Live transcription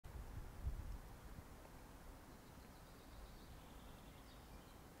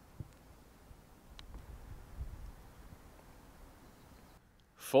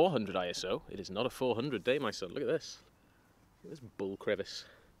400 ISO. It is not a 400 day, my son. Look at this. Look at this bull crevice.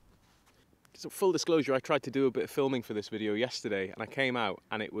 So full disclosure, I tried to do a bit of filming for this video yesterday, and I came out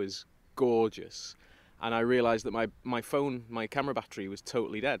and it was gorgeous. And I realised that my phone, my camera battery was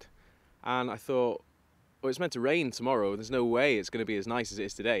totally dead. And I thought, well, it's meant to rain tomorrow. There's no way it's going to be as nice as it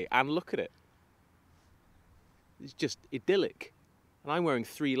is today. And look at it. It's just idyllic. And I'm wearing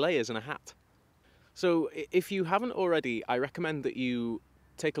 3 layers and a hat. So if you haven't already, I recommend that you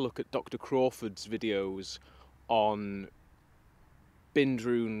take a look at Dr. Crawford's videos on bind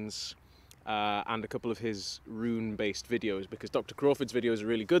runes and a couple of his rune-based videos, because Dr. Crawford's videos are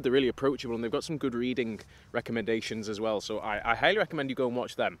really good, they're really approachable, and they've got some good reading recommendations as well, so I highly recommend you go and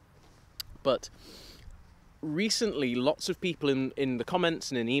watch them. But recently, lots of people in the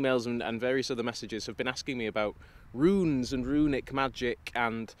comments and in emails and various other messages have been asking me about runes and runic magic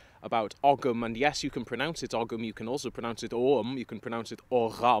and about Ogham. And yes, you can pronounce it Ogham, you can also pronounce it Ogham, you can pronounce it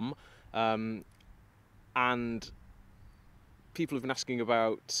Ogham. And people have been asking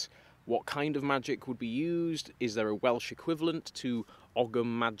about what kind of magic would be used, is there a Welsh equivalent to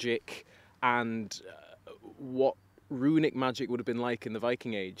Ogham magic, and what runic magic would have been like in the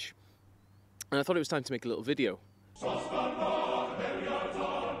Viking Age. And I thought it was time to make a little video.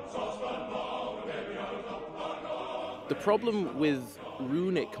 The problem with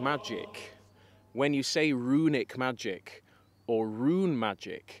runic magic, when you say runic magic or rune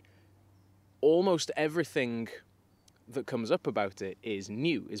magic, almost everything that comes up about it is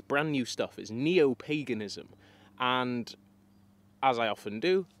new, is brand new stuff, is neo-paganism. And as I often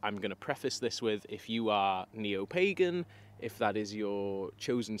do, I'm going to preface this with, if you are neo-pagan, if that is your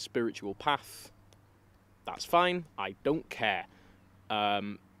chosen spiritual path, that's fine, I don't care.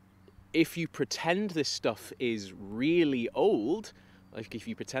 If you pretend this stuff is really old, like if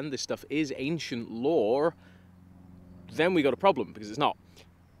you pretend this stuff is ancient lore, then we got a problem, because it's not.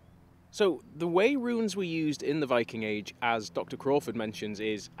 So the way runes were used in the Viking Age, as Dr. Crawford mentions,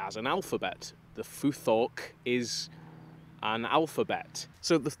 is as an alphabet. The Futhorc is an alphabet.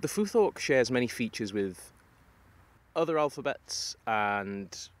 So the Futhorc shares many features with other alphabets,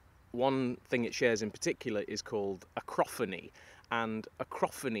 and one thing it shares in particular is called acrophony. And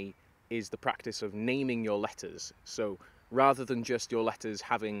acrophony is the practice of naming your letters. So rather than just your letters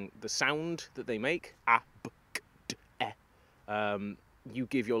having the sound that they make, a, b, k, d, e, you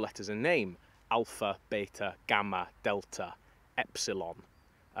give your letters a name. Alpha, beta, gamma, delta, epsilon.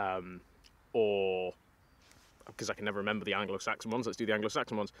 Or, because I can never remember the Anglo-Saxon ones, let's do the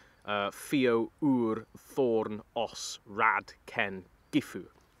Anglo-Saxon ones. Fio, ur, thorn, os, rad, ken, gifu.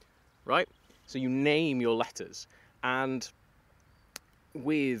 Right? So you name your letters. And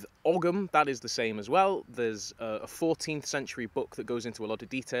with Ogham, that is the same as well. There's a 14th century book that goes into a lot of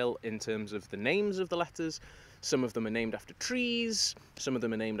detail in terms of the names of the letters. Some of them are named after trees, some of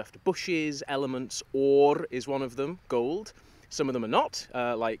them are named after bushes, elements. Ore is one of them, gold. Some of them are not,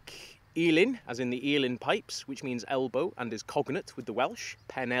 like Elin, as in the Elin pipes, which means elbow and is cognate with the Welsh.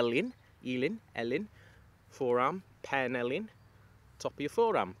 Penelin, Elin, Elin, forearm, penelin, top of your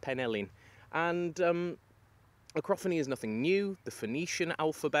forearm, penelin. And acrophony is nothing new. The Phoenician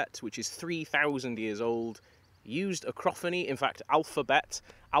alphabet, which is 3,000 years old, used acrophony. In fact, alphabet,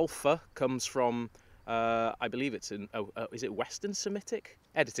 alpha, comes from, I believe it's in, is it Western Semitic?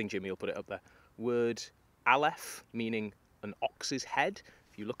 Editing Jimmy will put it up there. Word aleph, meaning an ox's head.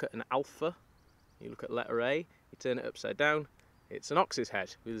 If you look at an alpha, you look at letter A, you turn it upside down, it's an ox's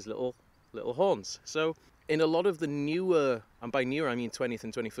head with his little horns. So in a lot of the newer, and by newer I mean 20th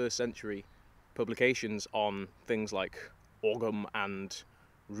and 21st century publications on things like Ogham and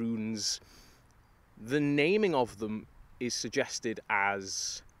runes, the naming of them is suggested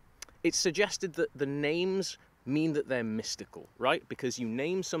as, it's suggested that the names mean that they're mystical, right? Because you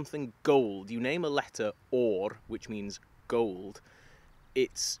name something gold, you name a letter or, which means gold,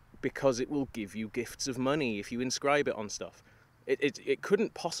 it's because it will give you gifts of money if you inscribe it on stuff. It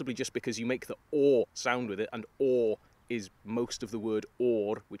couldn't possibly just because you make the or sound with it, and or is most of the word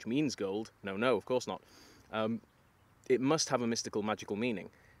or, which means gold. No, of course not. It must have a mystical, magical meaning,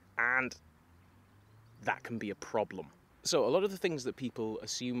 and that can be a problem. So a lot of the things that people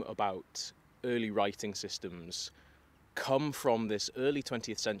assume about early writing systems come from this early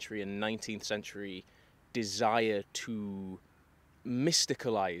 20th century and 19th century desire to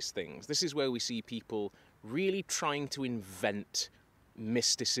mysticalize things. This is where we see people really trying to invent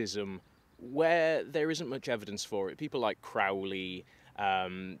mysticism where there isn't much evidence for it. People like Crowley,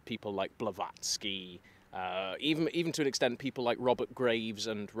 people like Blavatsky, even to an extent people like Robert Graves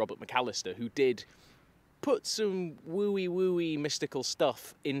and Robert McAllister, who did put some wooey mystical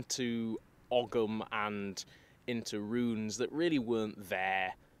stuff into Ogham and into runes that really weren't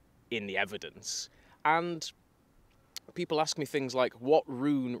there in the evidence. And people ask me things like, what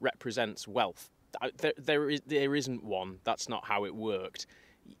rune represents wealth? There isn't one. That's not how it worked.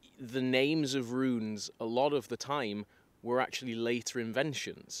 The names of runes, a lot of the time, were actually later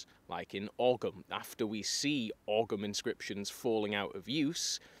inventions, like in Ogham. After we see Ogham inscriptions falling out of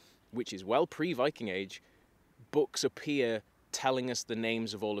use, which is well pre-Viking Age, books appear telling us the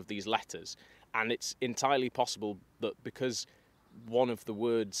names of all of these letters. And it's entirely possible that because one of the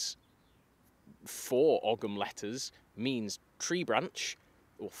words for Ogham letters means tree branch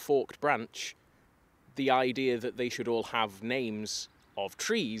or forked branch, the idea that they should all have names of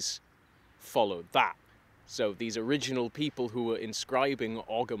trees followed that. So these original people who were inscribing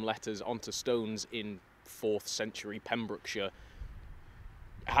Ogham letters onto stones in 4th century Pembrokeshire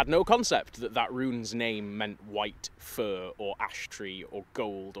had no concept that that rune's name meant white fir or ash tree or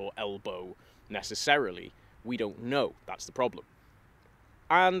gold or elbow necessarily. We don't know. That's the problem.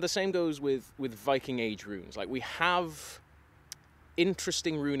 And the same goes with Viking Age runes. Like, we have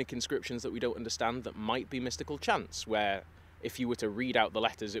interesting runic inscriptions that we don't understand that might be mystical chants, where if you were to read out the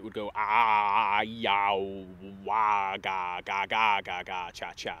letters, it would go ah, yow, wa, ga, ga, ga, ga, ga,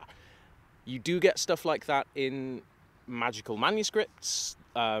 cha, cha. You do get stuff like that in magical manuscripts.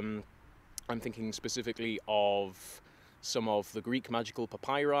 I'm thinking specifically of some of the Greek magical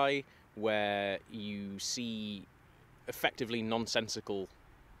papyri, where you see effectively nonsensical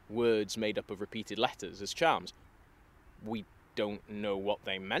words made up of repeated letters as charms. We don't know what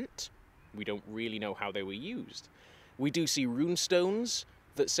they meant. We don't really know how they were used. We do see rune stones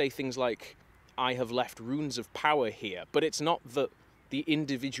that say things like, I have left runes of power here, but it's not that the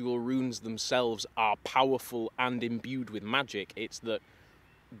individual runes themselves are powerful and imbued with magic. It's that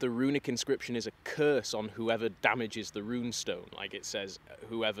the runic inscription is a curse on whoever damages the rune stone. Like, it says,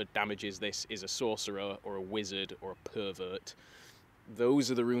 whoever damages this is a sorcerer or a wizard or a pervert. Those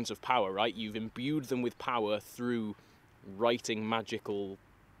are the runes of power, right? You've imbued them with power through writing magical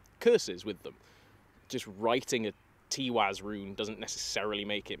curses with them. Just writing a Tiwaz rune doesn't necessarily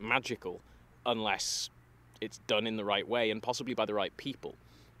make it magical unless it's done in the right way and possibly by the right people.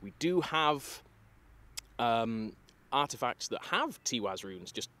 We do have artifacts that have Tiwaz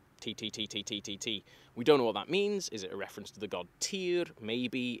runes, just T, T, T, T, T, T, T. We don't know what that means. Is it a reference to the god Tyr?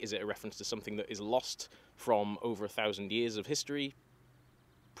 Maybe. Is it a reference to something that is lost from over 1,000 years of history?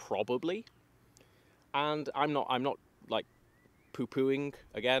 Probably. And I'm not like poo-pooing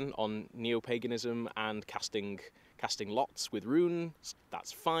again on neo-paganism and casting lots with runes.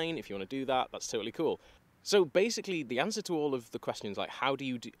 That's fine. If you want to do that, that's totally cool. So basically, the answer to all of the questions, like how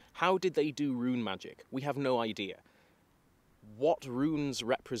did they do rune magic? We have no idea. What runes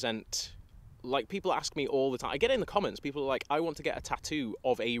represent? Like, people ask me all the time. I get it in the comments. People are like, I want to get a tattoo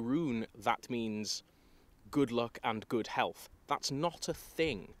of a rune that means good luck and good health. That's not a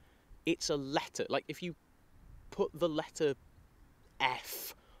thing. It's a letter. Like, if you put the letter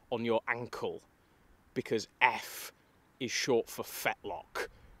F on your ankle, because F is short for fetlock,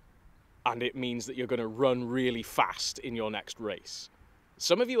 and it means that you're going to run really fast in your next race.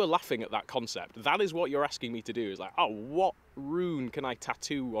 Some of you are laughing at that concept. That is what you're asking me to do. Is like, oh, what rune can I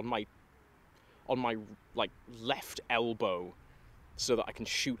tattoo on my like left elbow so that I can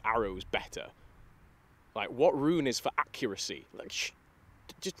shoot arrows better? Like, what rune is for accuracy? Like,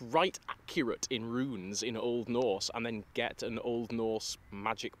 just write accurate in runes in Old Norse and then get an Old Norse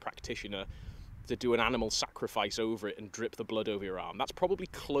magic practitioner to do an animal sacrifice over it and drip the blood over your arm. That's probably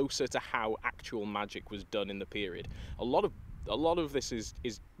closer to how actual magic was done in the period. A lot of this is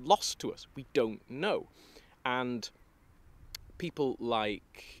lost to us. We don't know. And people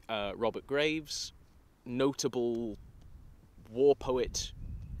like Robert Graves, notable war poet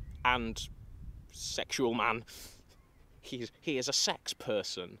and sexual man. He is a sex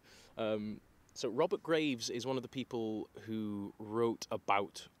person. So Robert Graves is one of the people who wrote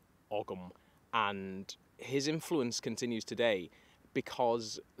about Ogham, and his influence continues today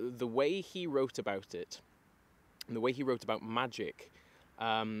because the way he wrote about it, and the way he wrote about magic,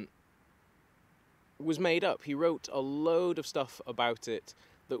 was made up. He wrote a load of stuff about it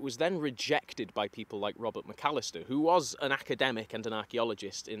that was then rejected by people like Robert McAllister, who was an academic and an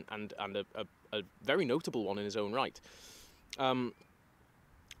archaeologist and a very notable one in his own right.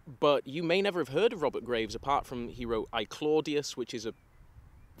 But you may never have heard of Robert Graves apart from he wrote I Claudius, which is a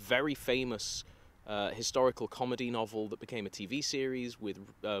very famous historical comedy novel that became a TV series with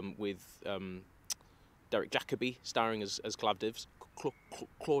Derek Jacobi starring as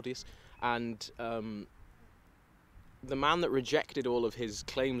Claudius, and the man that rejected all of his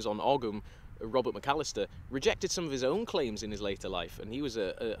claims on Ogham, Robert McAllister, rejected some of his own claims in his later life, and he was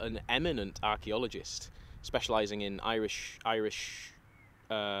an eminent archaeologist specialising in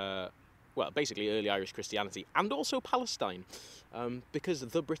well, basically early Irish Christianity, and also Palestine, because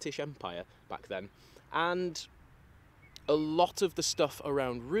of the British Empire back then. And a lot of the stuff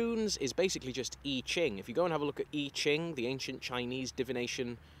around runes is basically just I Ching. If you go and have a look at I Ching, the ancient Chinese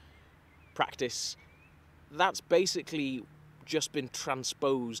divination practice, that's basically just been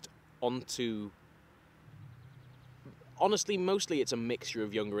transposed onto... Honestly, mostly it's a mixture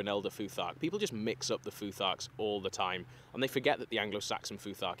of Younger and Elder Futhark. People just mix up the Futharks all the time, and they forget that the Anglo-Saxon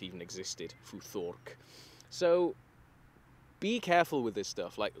Futhark even existed, Futhork. So, be careful with this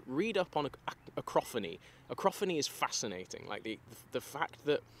stuff. Like, read up on acrophony. Acrophony is fascinating. Like, the fact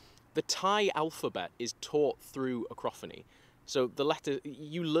that the Thai alphabet is taught through acrophony. So, the letter...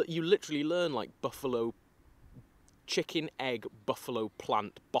 You literally learn, like, buffalo... chicken, egg, buffalo,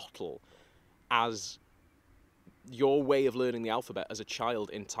 plant, bottle as... your way of learning the alphabet as a child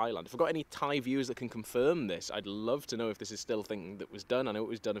in Thailand. If I've got any Thai viewers that can confirm this, I'd love to know if this is still a thing that was done. I know it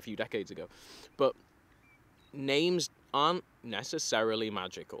was done a few decades ago. But names aren't necessarily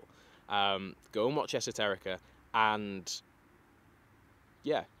magical. Go and watch Esoterica and,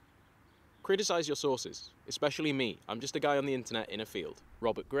 yeah, criticise your sources, especially me. I'm just a guy on the internet in a field.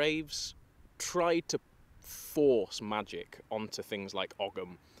 Robert Graves tried to force magic onto things like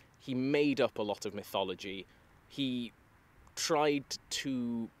Ogham. He made up a lot of mythology. He tried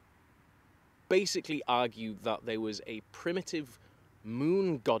to basically argue that there was a primitive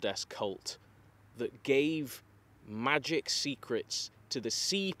moon goddess cult that gave magic secrets to the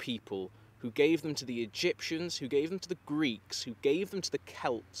sea people, who gave them to the Egyptians, who gave them to the Greeks, who gave them to the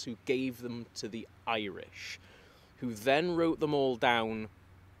Celts, who gave them to the Irish, who then wrote them all down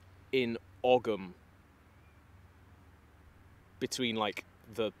in Ogham between, like,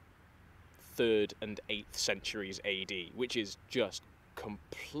 the 3rd and 8th centuries AD, which is just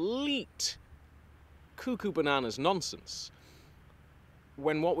complete cuckoo bananas nonsense.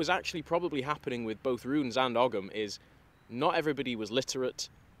 When what was actually probably happening with both runes and Ogham is not everybody was literate.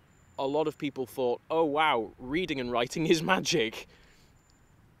 A lot of people thought, oh wow, reading and writing is magic.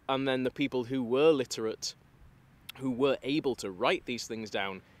 And then the people who were literate, who were able to write these things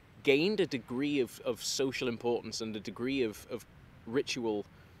down, gained a degree of social importance and a degree of ritual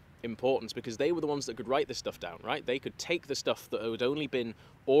importance, because they were the ones that could write this stuff down, right? They could take the stuff that had only been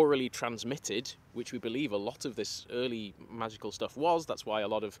orally transmitted, which we believe a lot of this early magical stuff was. That's why a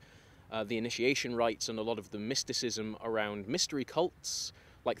lot of the initiation rites and a lot of the mysticism around mystery cults,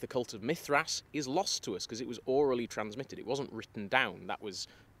 like the cult of Mithras, is lost to us because it was orally transmitted. It wasn't written down. That was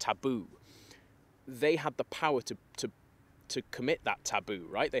taboo. They had the power to commit that taboo,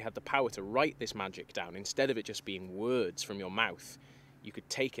 right? They had the power to write this magic down instead of it just being words from your mouth. You could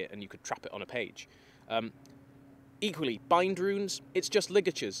take it and you could trap it on a page. Equally, bind runes, it's just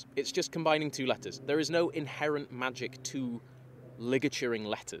ligatures. It's just combining 2 letters. There is no inherent magic to ligaturing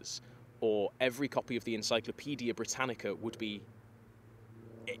letters, or every copy of the Encyclopedia Britannica would be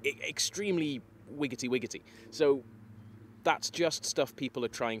extremely wiggity. So that's just stuff people are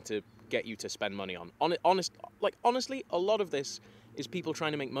trying to get you to spend money on. Honestly, a lot of this is people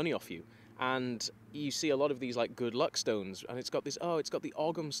trying to make money off you. And you see a lot of these, like, good luck stones, and it's got this, oh, it's got the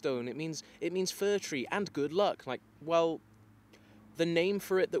Ogham stone, it means fir tree and good luck. Like, well, the name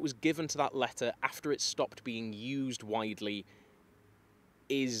for it that was given to that letter after it stopped being used widely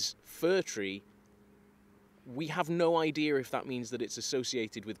is fir tree. We have no idea if that means that it's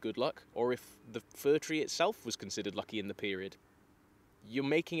associated with good luck, or if the fir tree itself was considered lucky in the period. You're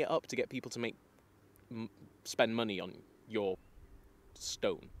making it up to get people to spend money on your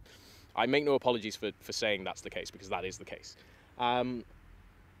stone. I make no apologies for saying that's the case, because that is the case.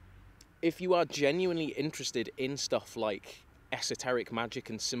 If you are genuinely interested in stuff like esoteric magic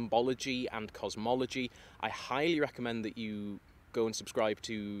and symbology and cosmology, I highly recommend that you go and subscribe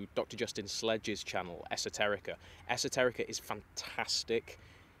to Dr. Justin Sledge's channel, Esoterica. Esoterica is fantastic.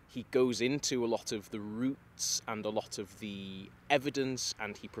 He goes into a lot of the roots and a lot of the evidence,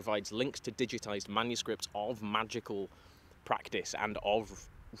 and he provides links to digitized manuscripts of magical practice and of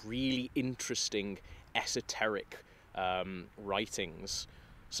really interesting esoteric writings,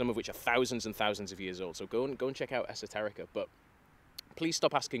 some of which are thousands and thousands of years old. So go and check out Esoterica. But please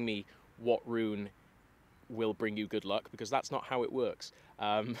stop asking me what rune will bring you good luck, because that's not how it works.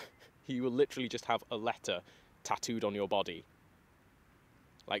 You will literally just have a letter tattooed on your body.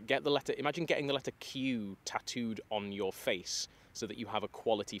 Like, imagine getting the letter Q tattooed on your face so that you have a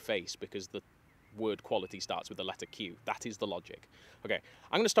quality face, because the word quality starts with the letter Q. That is the logic. Okay,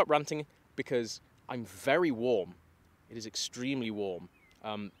 I'm going to stop ranting because I'm very warm. It is extremely warm.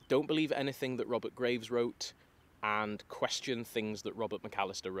 Don't believe anything that Robert Graves wrote. and question things that Robert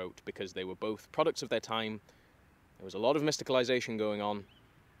McAllister wrote, because they were both products of their time. There was a lot of mysticalization going on.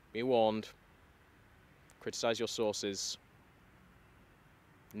 Be warned. Criticize your sources.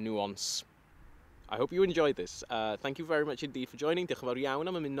 Nuance. I hope you enjoyed this. Thank you very much indeed for joining. Diolch yn fawr iawn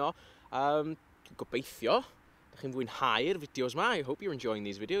am ymuno. Gobeithio, dych chi'n fwynhau'r fideos ma. I hope you're enjoying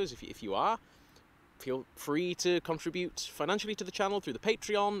these videos. If you are, feel free to contribute financially to the channel through the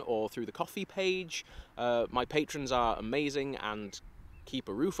Patreon or through the Coffee page. My patrons are amazing and keep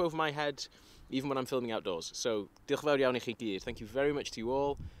a roof over my head, even when I'm filming outdoors. So, diolch yn fawr iawn I chi gyd. Thank you very much to you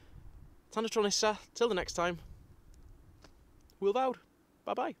all. Tan y tro nesa, till the next time. Hwyl fawr.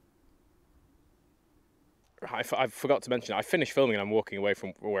 Bye-bye. I forgot to mention, I finished filming and I'm walking away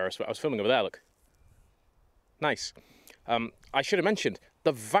from where I was filming over there, look. Nice. I should have mentioned,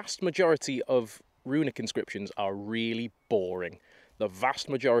 the vast majority of runic inscriptions are really boring. The vast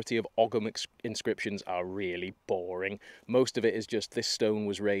majority of Ogham inscriptions are really boring. Most of it is just, this stone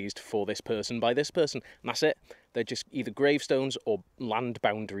was raised for this person by this person, and that's it. They're just either gravestones or land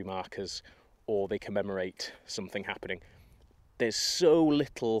boundary markers, or they commemorate something happening. There's so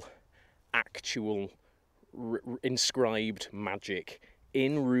little actual inscribed magic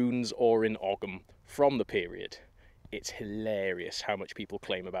in runes or in Ogham from the period. It's hilarious how much people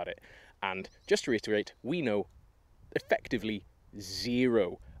claim about it. And just to reiterate, we know effectively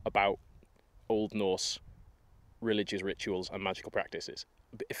zero about Old Norse religious rituals and magical practices.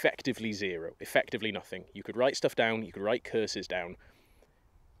 Effectively zero. Effectively nothing. You could write stuff down, you could write curses down.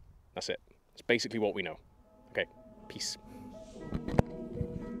 That's it. It's basically what we know. Okay, peace.